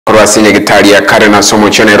abasinye gitari ya kare na somo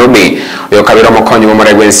cyo Nairobi uyo kabira mukonyi mu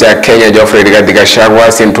muregwensi ya Kenya DP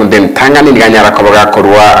Gachagua sintunde ntangani nganyara kabaga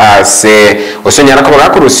korwa ase osonyara kabaga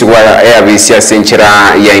kurusiwa ya bisi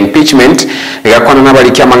senchera ya impeachment igakwana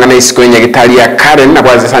n'abariki amangana isikwenye gitari ya kare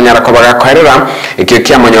nabwaze sanyara kabaga kwerera ikyo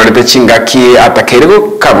kyamonyorete chingaki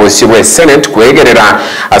atakerego kabosi bwe Senate kwegerera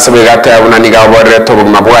asabwe gatayabuna nigabore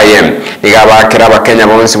tobuma bwaye igabakira abakenya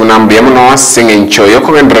bonsi bunambuye muno singencho yo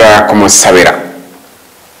kugendera kumusabira.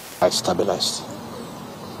 I stabilized.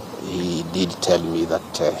 He did tell me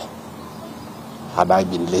that had I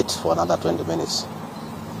been late for another 20 minutes,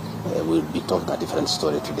 we'll be talking a different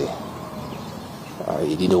story today.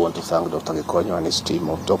 He didn't want to thank Dr. Gachagua and his team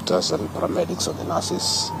of doctors and paramedics and the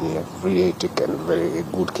nurses. They have really taken very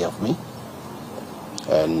good care of me.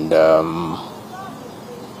 And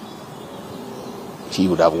he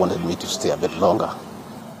would have wanted me to stay a bit longer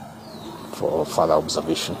for further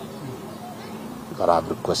observation. But I've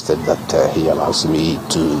requested that he allows me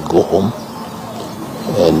to go home,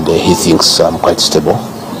 and he thinks I'm quite stable,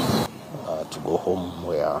 to go home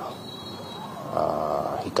where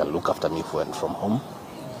he can look after me when from home.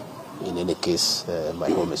 In any case, my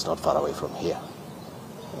home is not far away from here,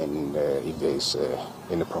 and if there is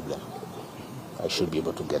any problem, I should be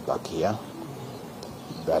able to get back here.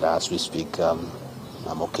 But as we speak,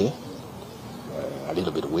 I'm okay, a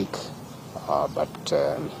little bit weak, but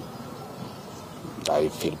I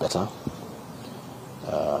feel better.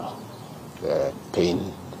 The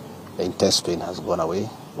pain, the intense pain has gone away.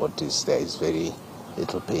 What is there is very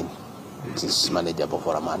little pain. It is manageable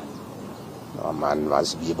for a man. A man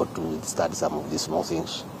must be able to withstand some of these small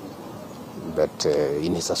things. But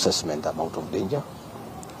in his assessment, I'm out of danger.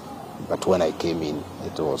 But when I came in,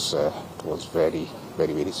 it was very,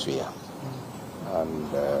 very, very severe.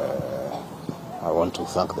 And I want to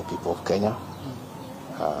thank the people of Kenya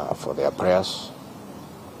for their prayers.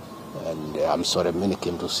 And I'm sorry many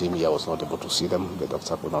came to see me. I was not able to see them. The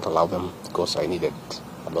doctor could not allow them because I needed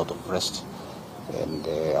a lot of rest. And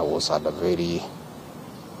I was at a very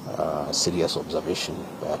serious observation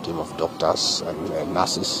by a team of doctors and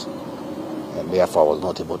nurses. And therefore I was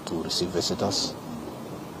not able to receive visitors.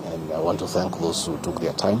 And I want to thank those who took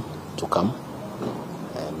their time to come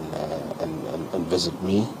and visit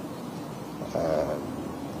me.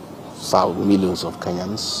 Millions of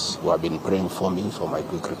Kenyans who have been praying for me for my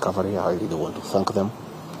quick recovery. I really want to thank them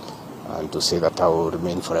and to say that I will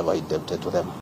remain forever indebted to them.